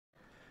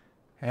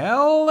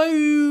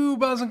Hello,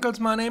 boys and girls,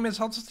 my name is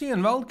Hotsusty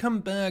and welcome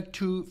back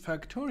to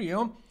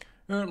Factorio.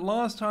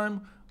 Last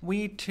time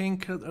we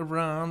tinkered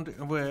around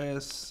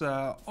with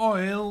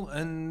oil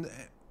and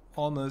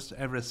almost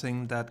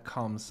everything that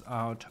comes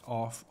out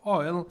of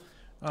oil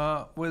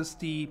with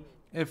the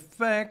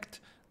effect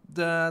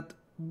that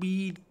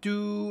we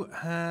do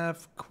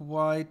have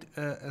quite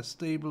a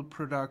stable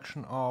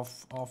production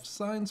of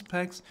science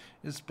packs,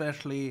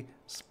 especially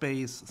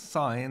space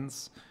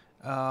science.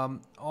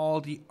 All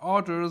the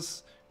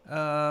others,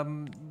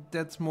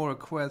 that's more a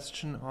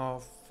question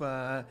of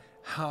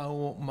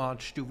how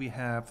much do we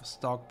have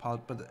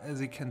stockpiled, but as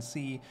you can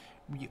see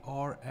we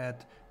are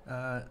at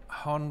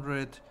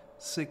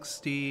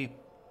 160.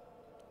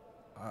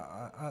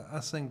 I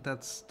think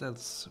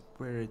that's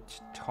where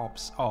it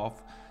tops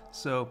off.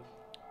 So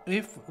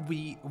if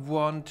we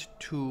want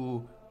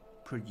to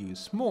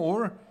produce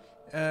more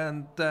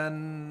and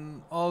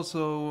then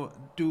also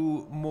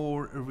do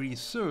more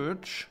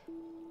research,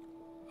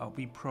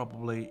 we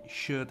probably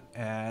should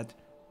add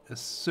a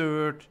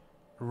third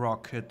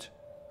rocket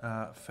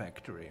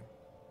factory.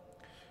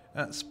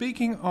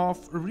 Speaking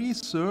of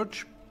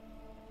research,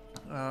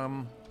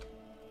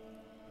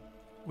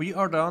 we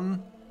are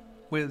done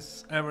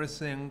with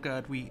everything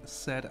that we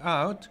set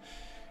out,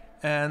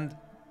 and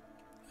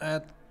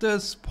at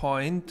this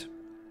point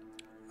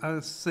I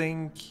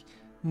think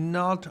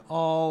not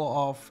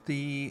all of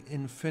the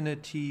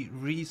infinity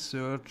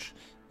research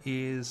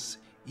is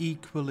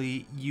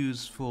equally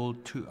useful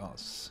to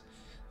us.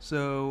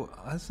 So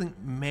I think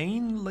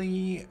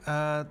mainly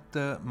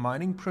the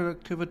mining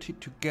productivity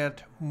to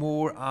get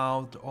more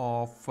out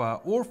of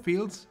ore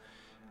fields.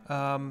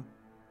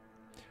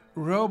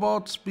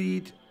 Robot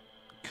speed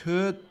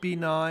could be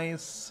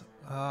nice,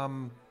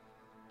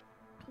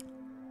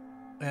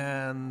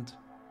 and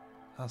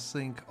I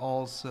think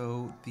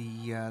also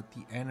the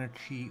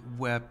energy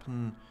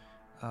weapon,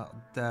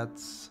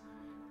 that's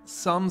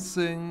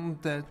something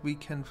that we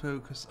can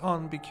focus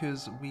on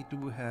because we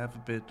do have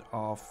a bit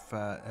of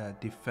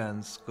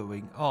defense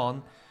going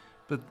on.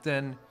 But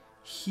then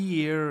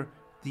here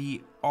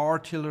the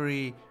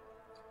artillery,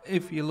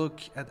 if you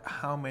look at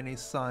how many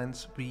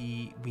signs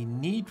we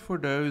need for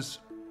those,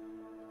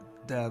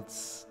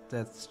 that's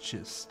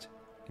just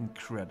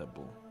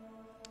incredible.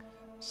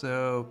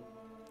 So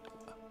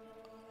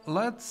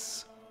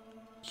let's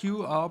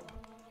queue up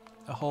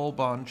a whole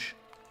bunch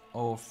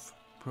of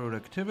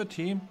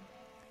productivity,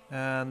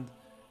 and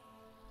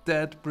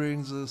that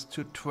brings us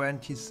to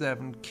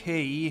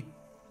 27k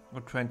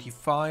or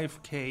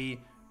 25k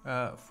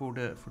for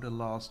the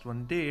last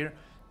one there.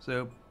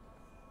 So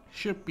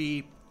should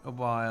be a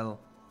while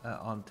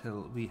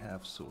until we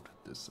have sorted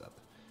this up.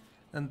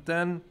 And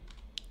then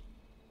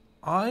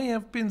I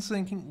have been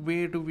thinking,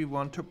 where do we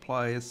want to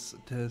place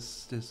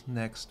this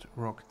next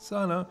rocket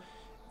silo,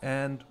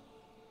 and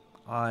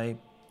I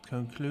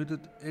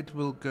concluded it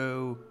will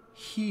go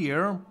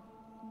here.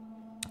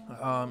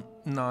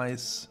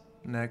 Nice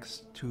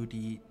next to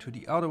the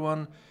other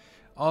one.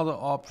 Other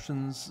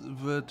options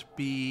would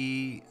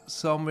be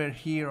somewhere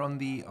here on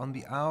the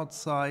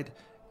outside,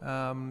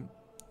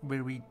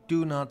 where we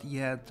do not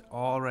yet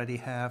already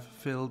have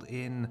filled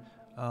in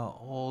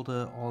all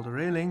the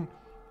railing,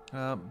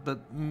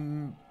 but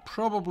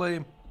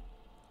probably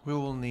we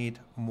will need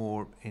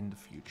more in the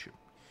future.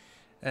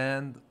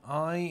 And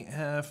I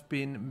have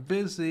been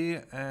busy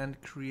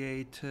and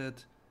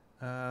created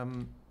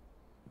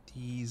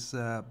these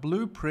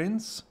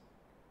blueprints,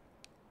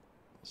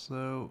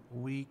 so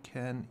we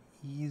can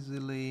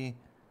easily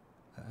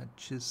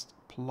just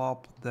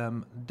plop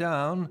them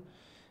down.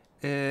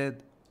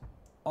 It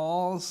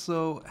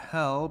also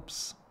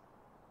helps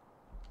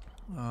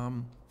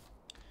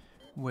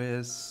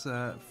with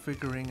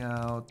figuring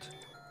out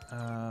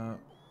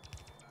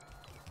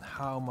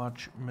how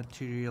much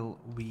material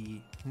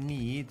we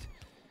need.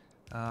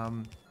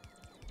 So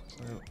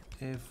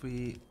if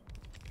we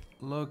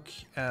look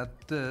at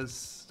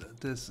this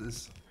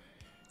is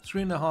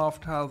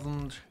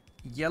 3,500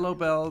 yellow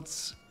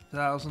belts,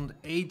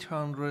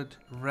 1,800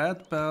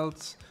 red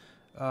belts,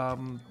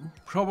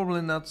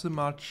 probably not so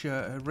much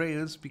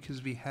rails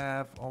because we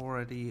have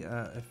already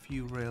a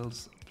few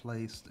rails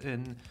placed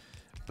in,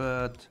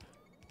 but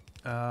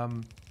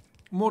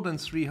more than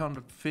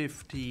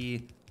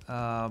 350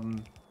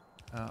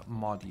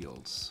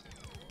 modules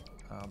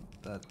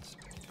that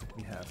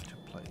we have to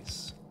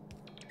place.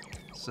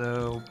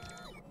 So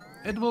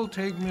it will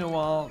take me a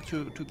while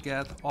to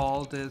get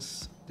all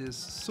this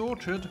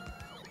sorted,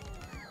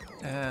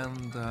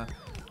 and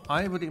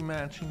I would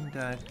imagine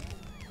that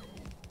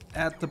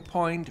at the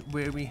point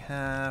where we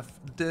have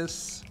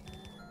this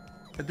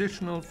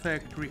additional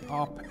factory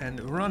up and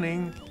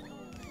running,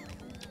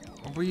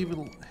 we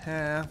will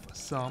have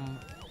some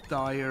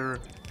dire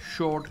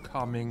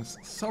shortcomings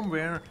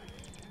somewhere.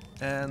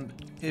 And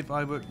if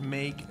I would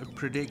make a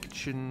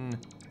prediction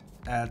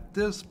at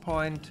this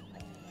point,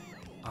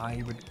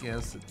 I would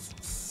guess it's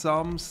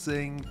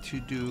something to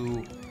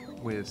do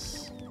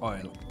with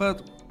oil,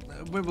 but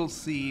we will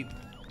see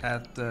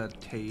at the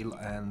tail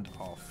end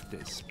of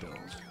this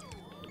build.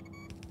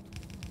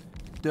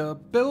 The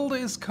build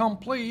is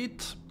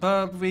complete,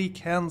 but we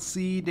can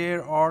see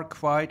there are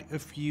quite a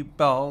few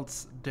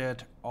belts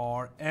that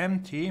are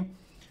empty,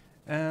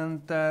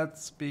 and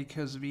that's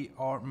because we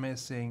are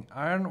missing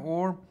iron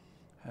ore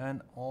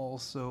and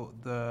also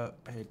the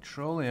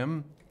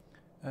petroleum.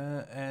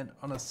 And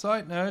on a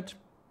side note,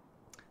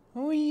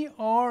 we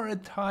are a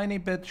tiny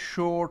bit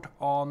short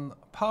on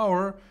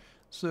power,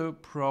 so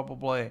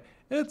probably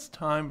it's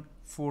time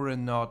for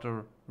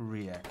another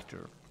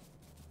reactor.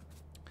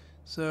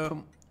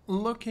 So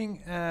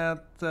looking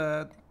at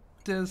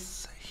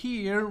this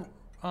here,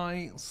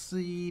 I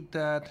see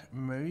that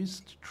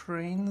most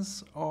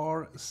trains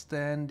are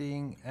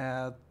standing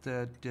at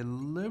the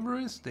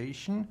delivery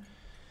station,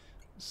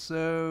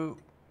 so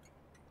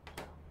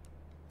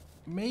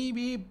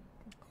maybe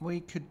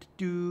we could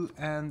do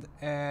and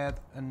add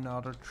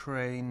another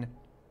train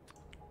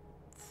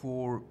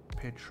for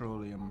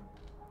petroleum.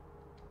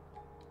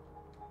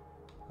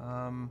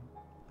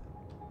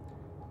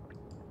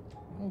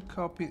 We'll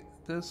copy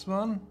this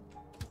one,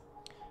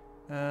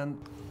 and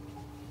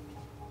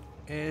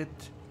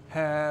it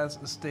has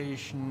a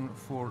station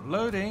for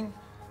loading,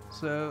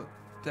 so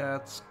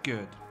that's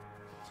good.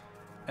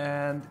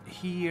 And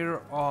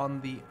here on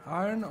the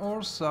iron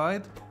ore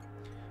side,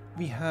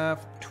 we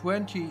have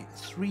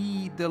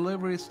 23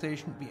 delivery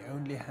stations. We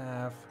only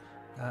have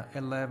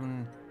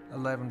 11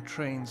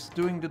 trains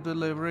doing the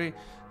delivery,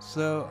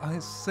 so I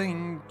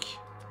think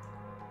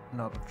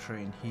another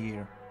train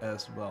here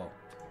as well.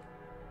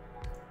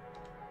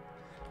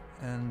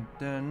 And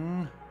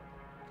then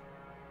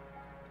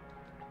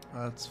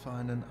let's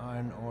find an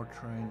iron ore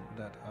train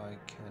that I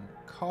can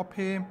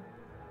copy.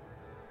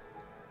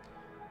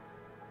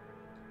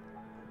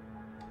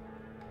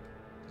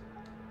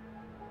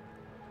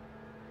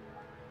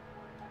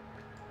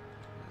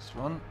 This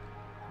one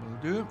will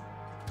do.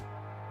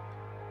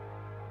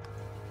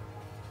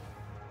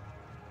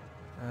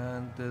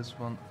 And this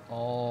one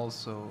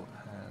also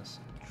has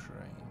a train.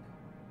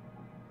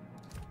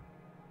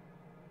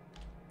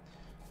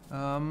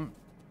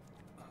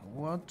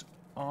 What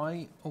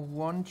I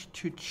want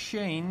to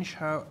change,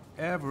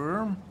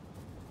 however,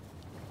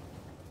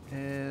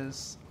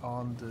 is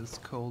on this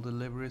coal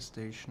delivery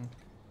station,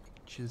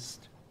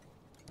 just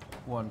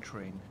one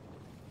train.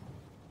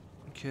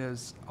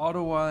 Because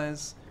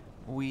otherwise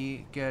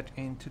we get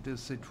into the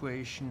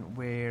situation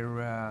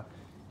where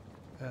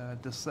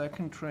the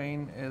second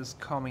train is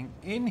coming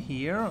in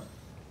here,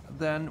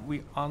 then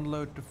we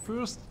unload the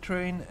first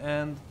train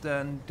and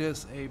then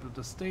disable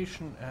the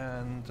station,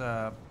 and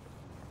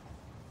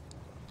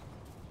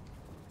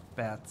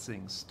bad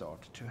things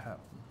start to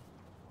happen.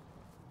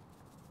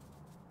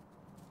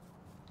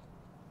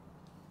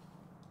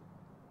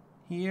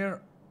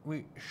 Here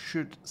we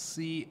should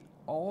see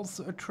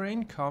also a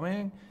train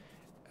coming,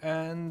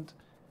 and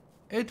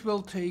it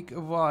will take a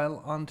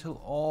while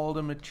until all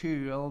the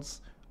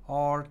materials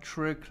are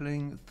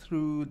trickling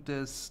through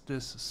this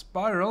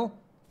spiral,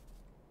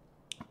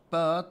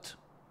 but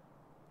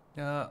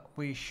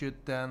we should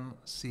then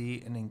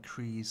see an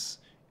increase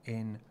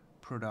in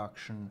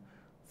production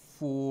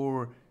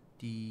for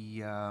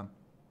the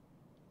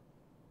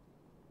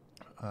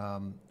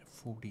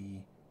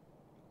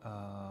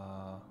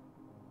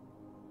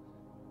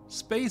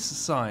space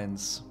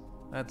science.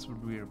 That's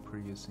what we are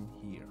producing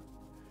here.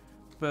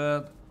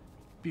 But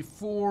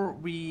before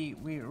we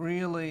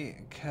really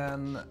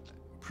can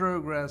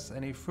progress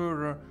any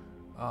further,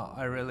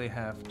 I really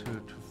have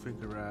to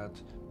figure out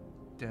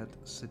that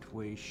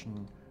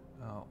situation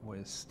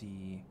with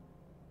the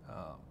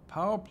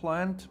power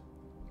plant,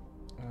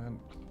 and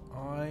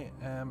I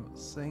am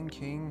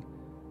thinking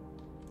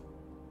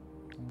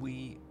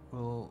we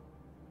will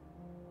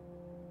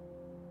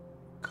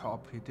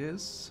copy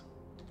this,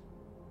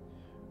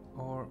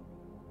 or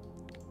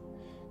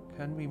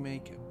can we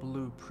make a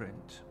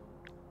blueprint?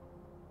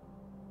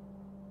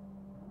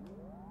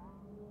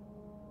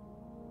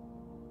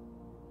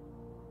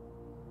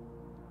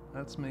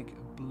 Let's make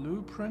a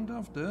blueprint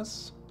of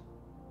this.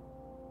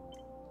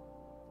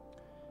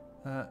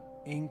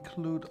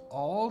 Include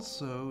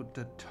also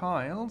the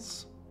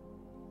tiles,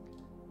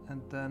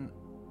 and then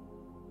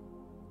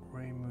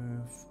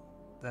remove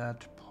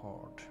that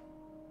part.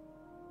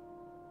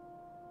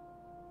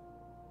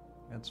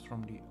 That's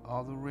from the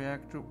other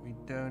reactor. We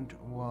don't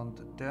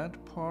want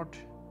that part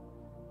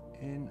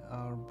in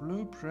our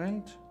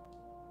blueprint.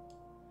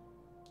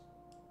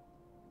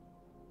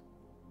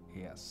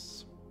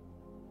 Yes.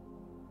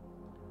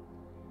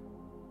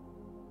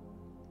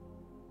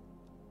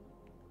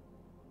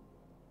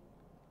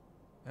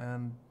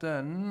 And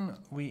then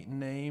we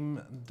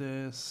name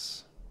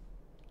this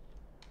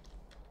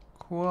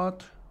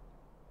quad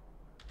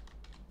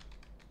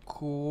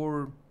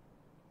core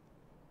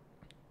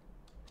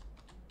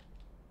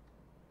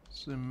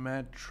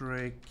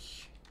symmetric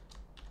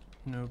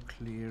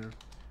nuclear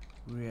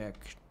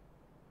reactor.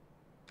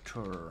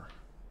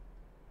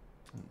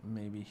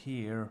 Maybe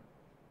here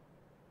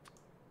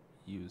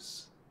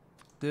use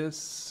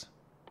this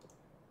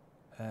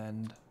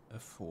and a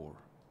 4.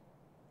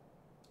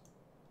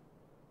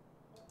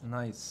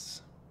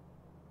 Nice.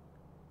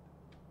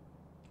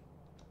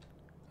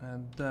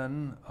 And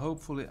then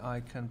hopefully I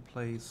can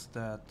place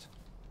that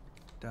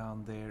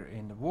down there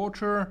in the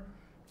water.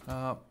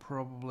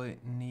 Probably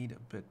need a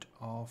bit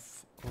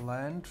of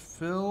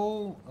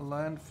landfill.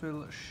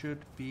 Landfill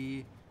should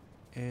be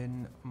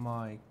in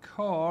my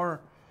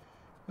car,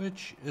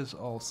 which is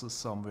also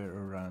somewhere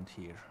around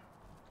here.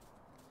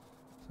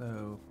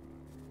 So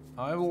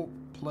I will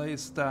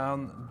place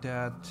down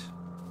that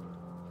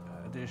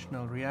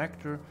additional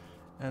reactor,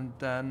 and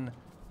then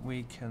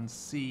we can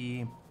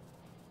see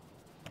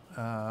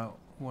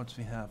once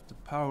we have the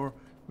power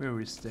where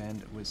we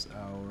stand with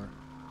our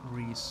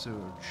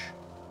research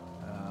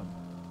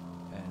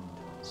and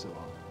so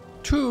on.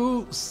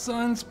 2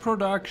 science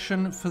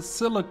production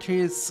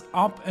facilities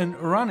up and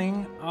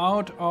running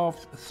out of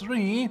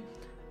 3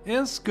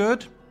 is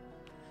good,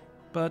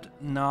 but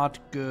not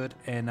good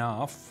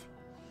enough.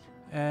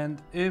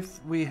 And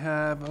if we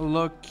have a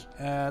look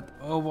at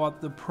what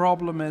the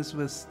problem is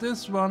with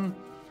this one,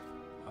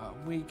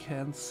 we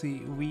can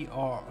see we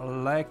are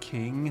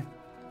lacking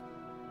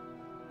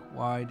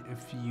quite a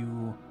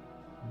few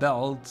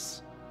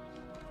belts,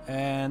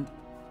 and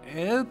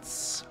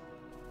it's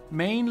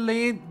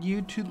mainly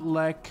due to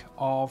lack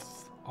of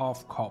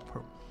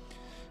copper.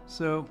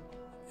 So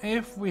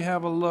if we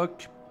have a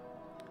look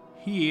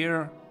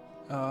here,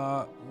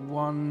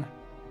 one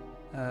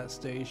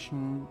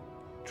station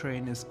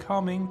train is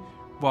coming,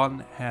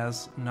 one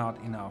has not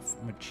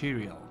enough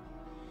material.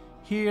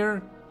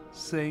 Here,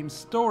 same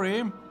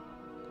story.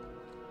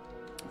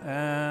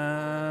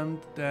 And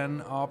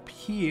then up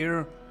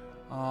here,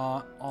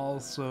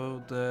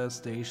 also the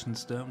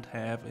stations don't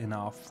have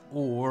enough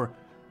ore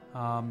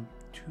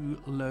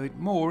to load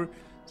more.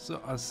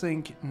 So I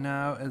think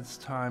now it's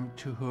time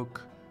to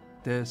hook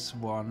this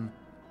one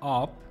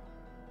up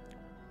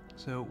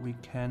so we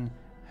can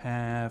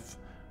have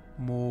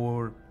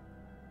more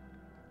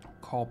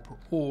copper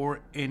ore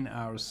in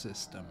our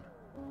system.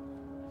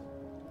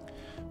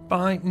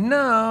 By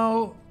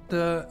now,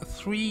 the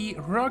 3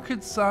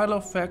 rocket silo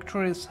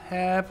factories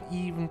have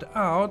evened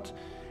out,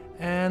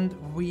 and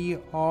we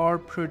are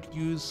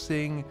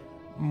producing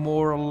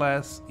more or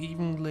less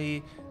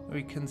evenly.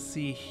 We can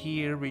see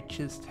here we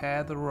just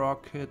had a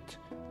rocket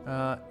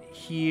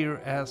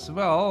here as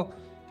well,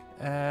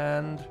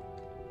 and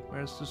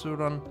where's the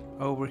Sudan?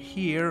 Over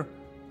here.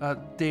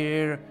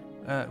 There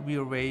we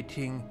are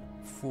waiting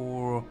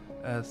for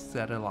a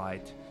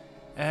satellite,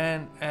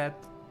 and at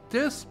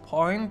this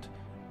point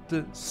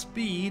the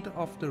speed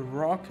of the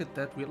rocket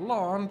that we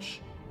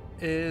launch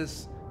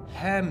is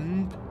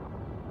hemmed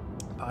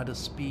by the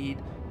speed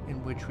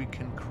in which we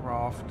can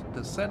craft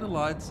the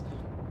satellites.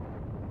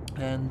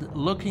 And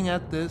looking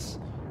at this,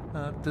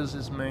 this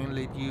is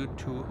mainly due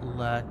to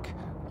lack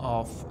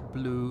of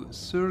blue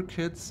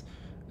circuits.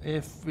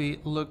 If we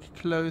look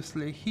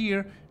closely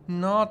here,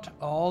 not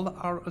all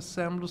our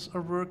assemblers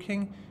are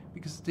working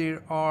because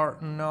there are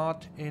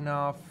not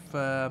enough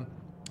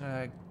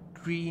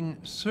green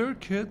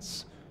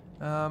circuits.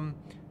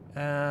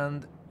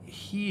 And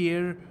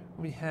here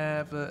we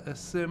have a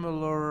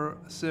similar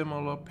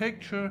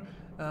picture.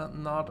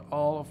 Not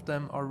all of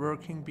them are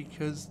working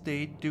because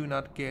they do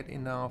not get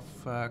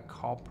enough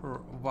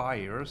copper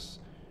wires.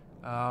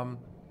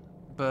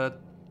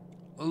 But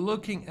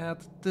looking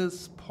at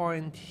this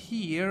point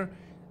here,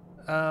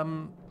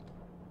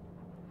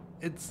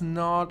 it's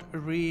not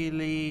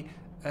really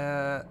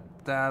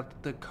that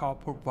the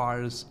copper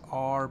wires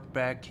are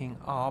backing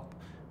up.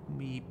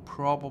 We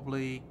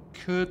probably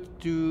could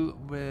do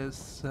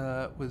with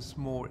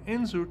more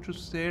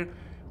inserters there,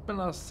 but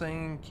I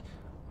think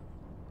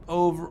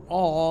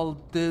overall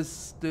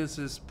this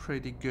is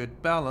pretty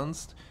good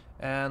balanced.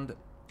 And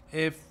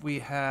if we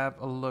have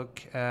a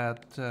look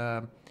at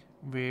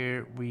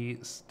where we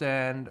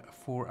stand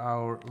for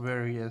our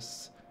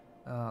various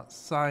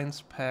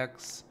science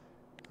packs,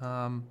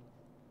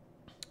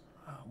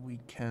 we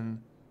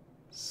can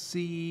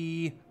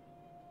see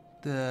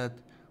that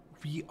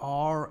we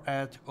are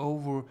at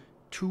over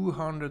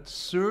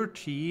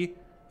 230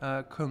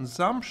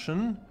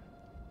 consumption,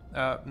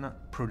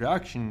 not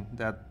production,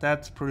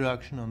 that's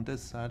production on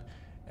this side,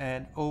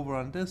 and over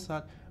on this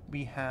side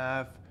we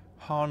have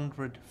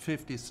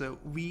 150. So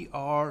we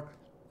are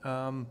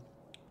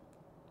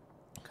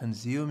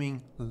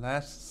consuming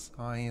less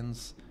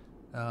science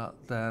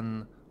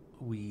than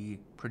we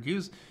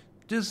produce.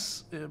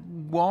 This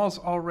was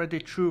already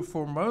true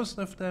for most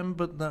of them,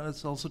 but now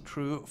it's also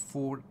true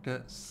for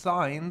the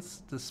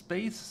science, the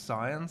space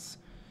science.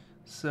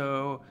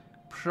 So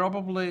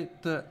probably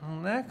the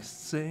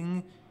next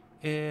thing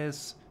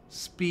is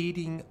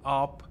speeding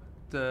up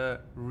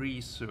the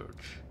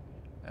research.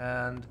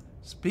 And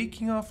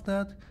speaking of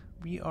that,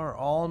 we are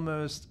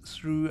almost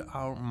through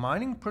our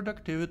mining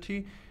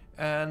productivity,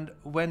 and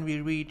when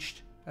we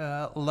reached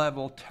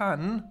level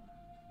 10,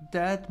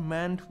 that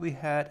meant we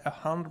had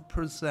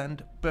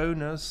 100%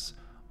 bonus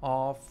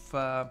of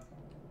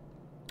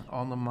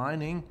on the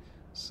mining.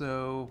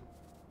 So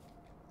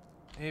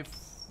if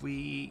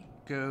we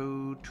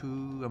go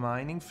to a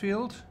mining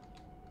field,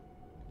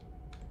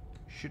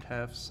 should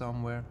have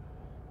somewhere,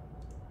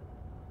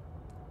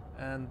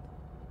 and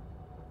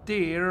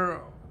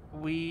there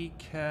we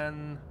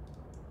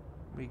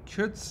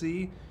could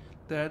see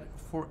that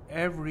for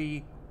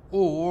every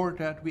ore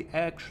that we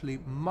actually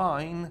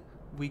mine,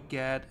 we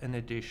get an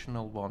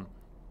additional one,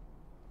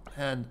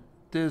 and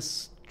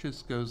this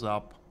just goes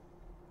up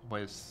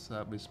with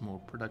more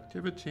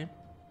productivity.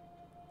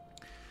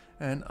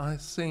 And I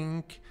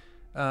think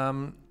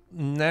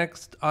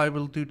next I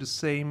will do the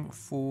same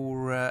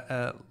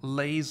for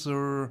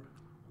laser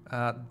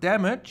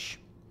damage,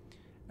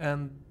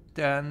 and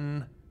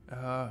then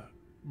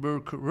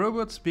work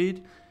robot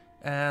speed.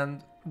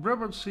 And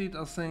robot speed,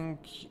 I think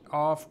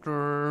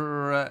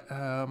after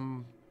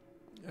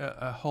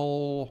a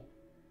whole,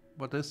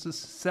 what is this,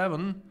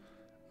 7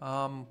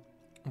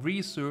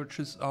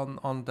 researches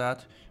on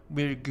that,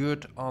 we're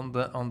good on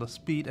the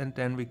speed, and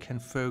then we can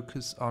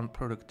focus on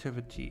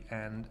productivity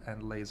and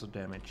laser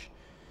damage.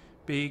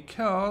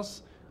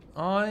 Because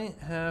I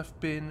have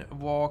been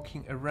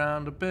walking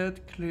around a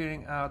bit,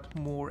 clearing out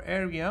more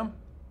area,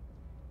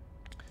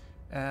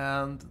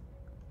 and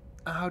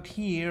out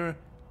here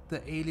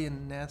the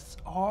alien nests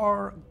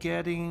are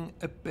getting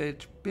a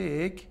bit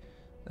big,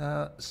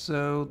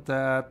 so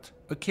that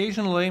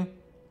occasionally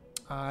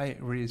I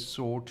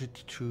resorted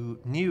to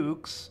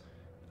nukes,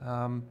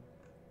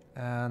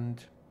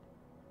 and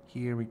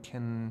here we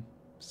can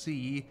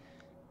see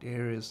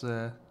there is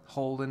a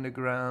hole in the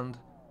ground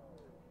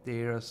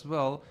there as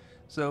well.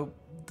 So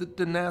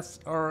the nests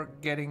are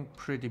getting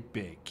pretty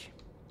big.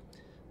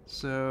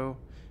 So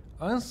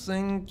I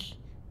think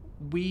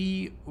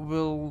we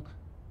will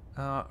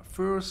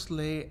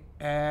firstly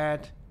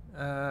add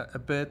a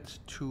bit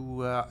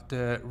to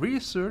the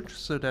research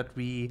so that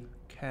we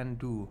can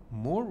do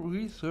more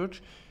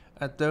research.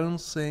 I don't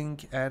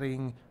think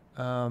adding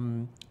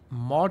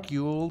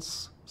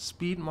modules,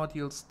 speed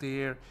modules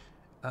there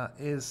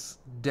is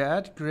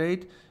that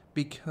great,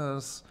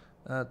 because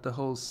the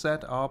whole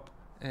setup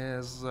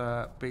is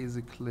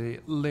basically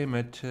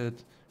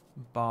limited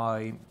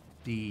by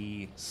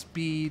the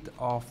speed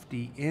of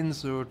the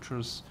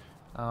inserters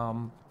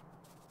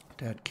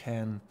that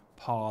can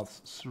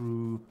pass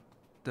through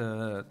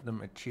the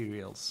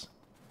materials.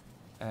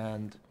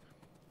 And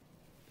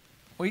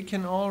we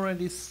can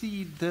already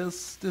see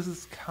this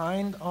is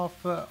kind of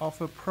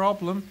a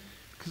problem,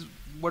 because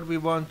what we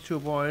want to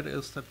avoid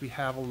is that we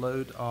have a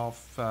load of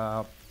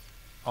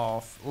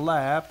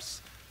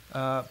labs,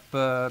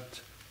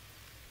 but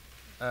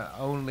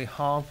only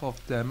half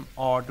of them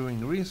are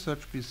doing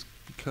research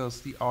because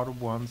the other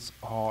ones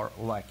are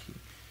lacking.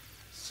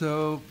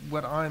 So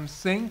what I'm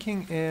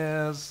thinking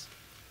is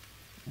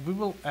we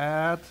will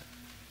add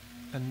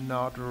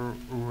another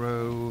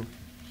row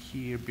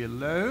here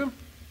below.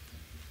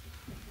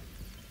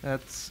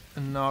 That's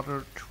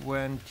another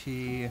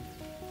 21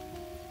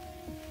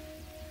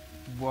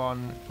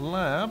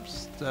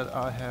 labs that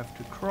I have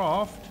to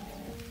craft.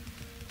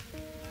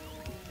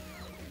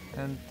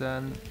 And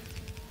then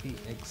we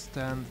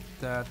extend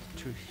that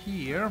to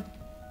here.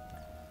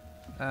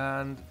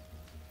 And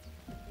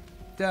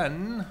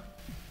then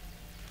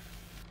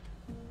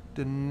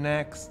the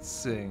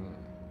next thing,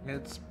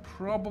 it's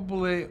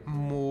probably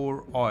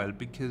more oil,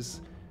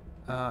 because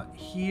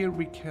here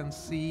we can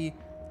see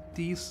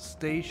these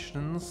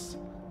stations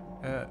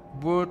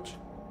would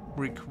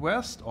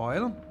request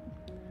oil,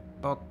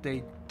 but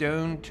they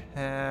don't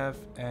have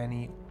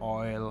any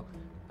oil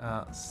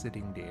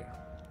sitting there.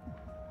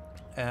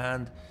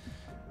 And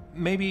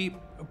maybe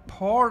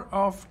part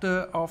of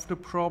the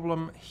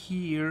problem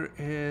here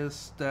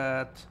is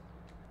that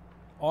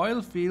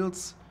oil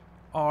fields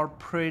are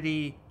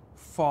pretty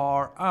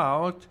far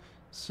out,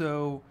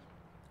 so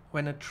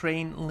when a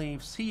train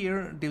leaves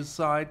here,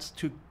 decides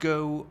to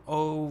go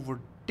over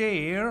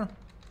there,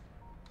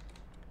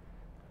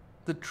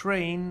 the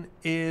train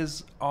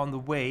is on the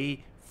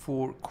way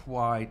for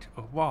quite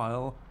a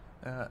while,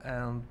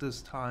 and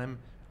this time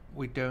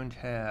we don't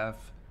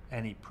have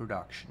any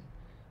production.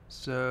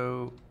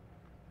 So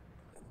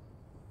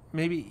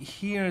maybe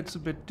here it's a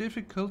bit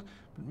difficult,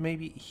 but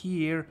maybe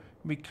here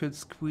we could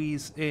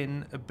squeeze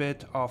in a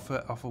bit of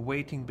a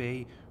waiting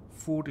bay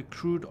for the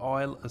crude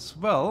oil as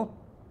well.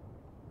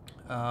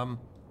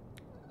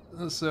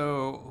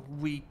 So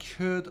we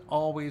could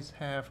always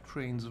have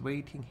trains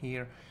waiting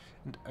here,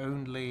 and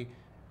only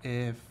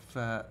if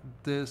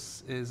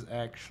this is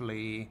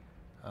actually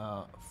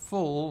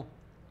full,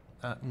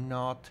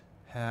 not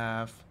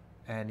have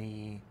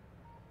any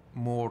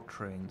more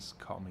trains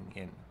coming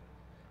in.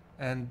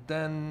 And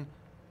then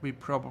we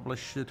probably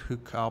should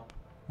hook up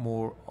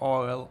more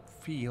oil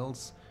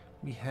fields.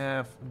 We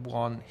have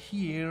one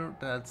here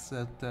that's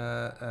at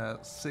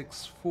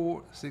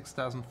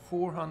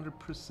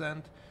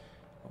 6,400%.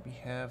 We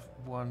have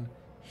one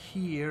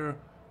here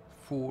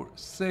for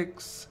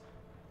 6.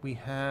 We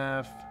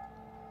have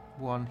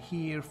one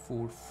here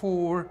for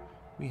 4.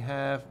 We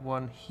have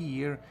one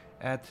here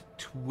at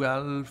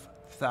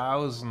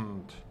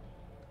 12,000.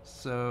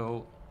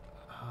 So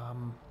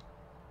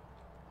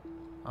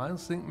I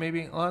think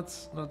maybe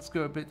let's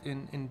go a bit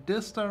in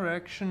this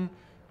direction.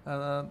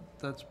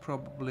 That's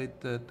probably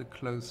the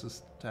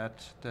closest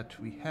that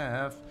we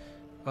have.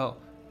 Well,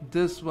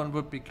 this one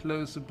would be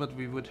closer, but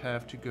we would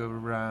have to go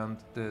around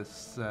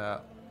this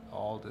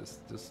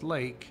this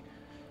lake,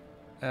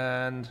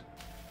 and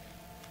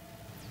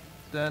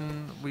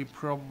then we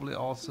probably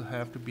also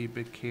have to be a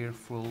bit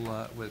careful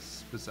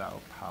with our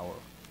power.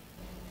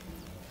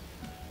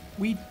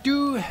 We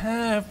do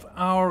have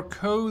our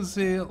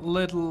cozy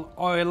little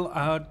oil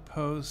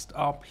outpost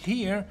up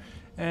here,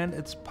 and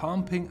it's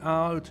pumping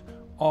out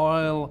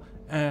oil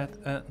at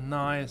a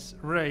nice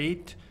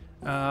rate.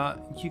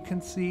 You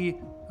can see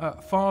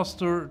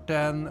faster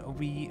than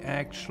we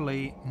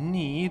actually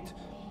need.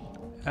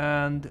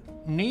 And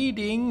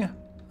needing,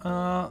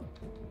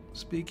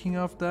 speaking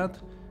of that,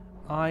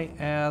 I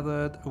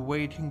added a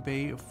waiting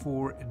bay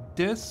for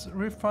this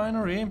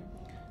refinery.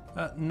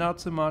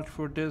 Not so much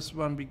for this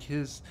one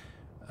because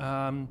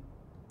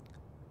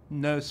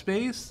no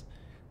space.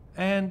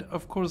 And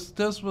of course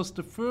this was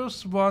the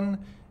first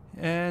one,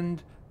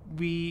 and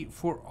we,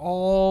 for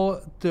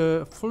all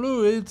the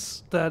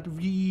fluids that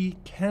we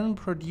can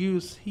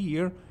produce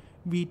here,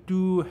 we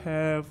do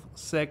have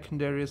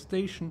secondary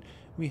station.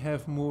 We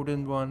have more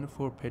than one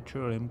for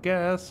petroleum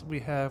gas, we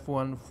have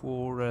one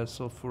for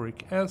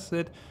sulfuric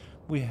acid,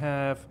 we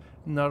have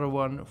another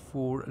one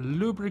for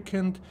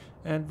lubricant,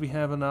 and we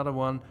have another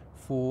one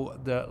for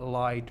the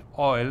light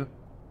oil.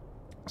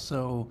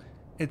 So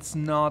it's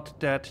not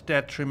that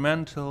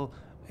detrimental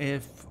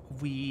if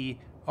we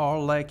are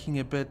lagging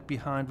a bit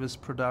behind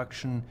with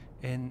production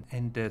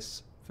in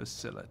this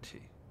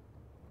facility.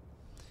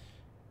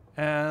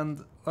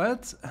 And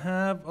let's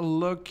have a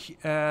look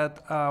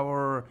at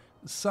our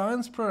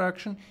science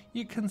production.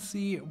 You can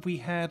see we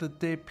had a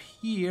dip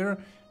here.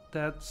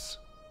 That's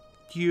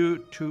due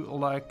to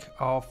lack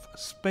of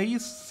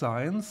space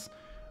science,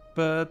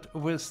 but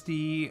with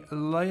the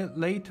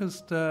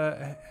latest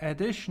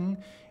addition,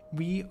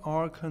 we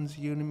are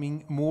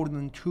consuming more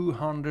than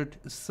 200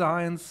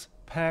 science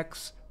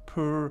packs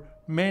per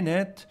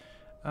minute.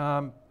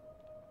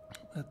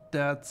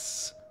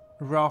 That's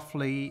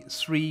roughly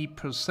 3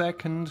 per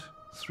second,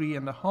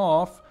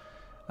 3.5,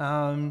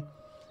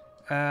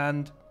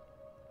 and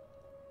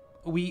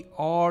we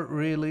are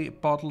really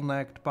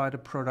bottlenecked by the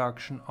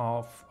production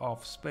of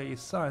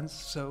space science.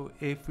 So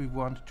if we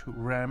want to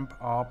ramp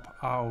up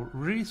our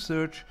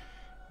research,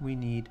 we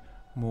need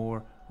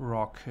more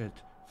rocket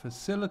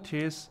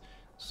facilities.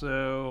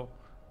 So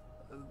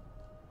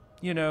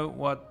you know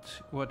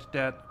what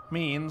that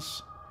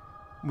means.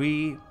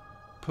 We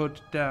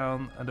put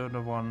down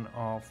another one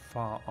of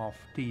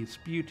these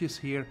beauties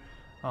here,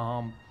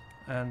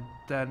 and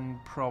then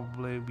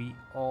probably we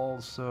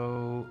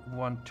also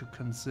want to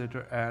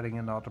consider adding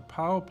another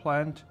power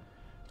plant,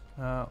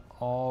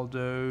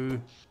 although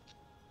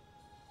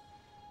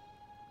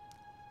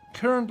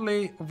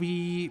currently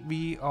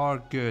we are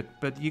good.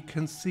 But you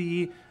can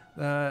see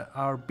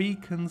our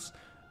beacons,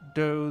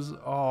 those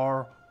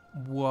are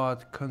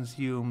what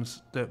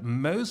consumes the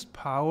most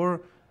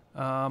power,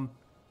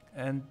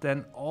 and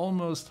then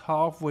almost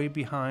halfway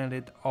behind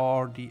it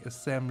are the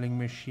assembling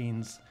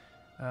machines,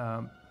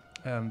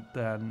 and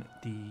then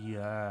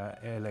the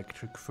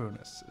electric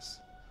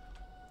furnaces.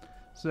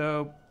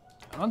 So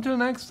until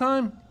next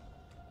time,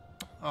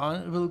 I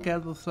will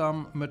gather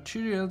some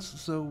materials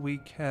so we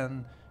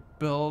can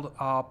build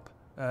up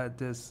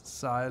this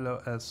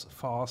silo as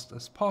fast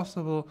as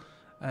possible,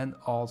 and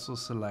also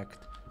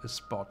select a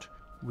spot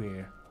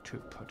where to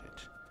put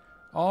it.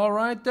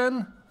 Alright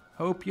then,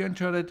 hope you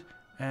enjoyed it,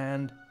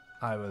 and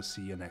I will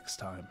see you next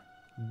time.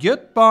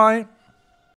 Goodbye!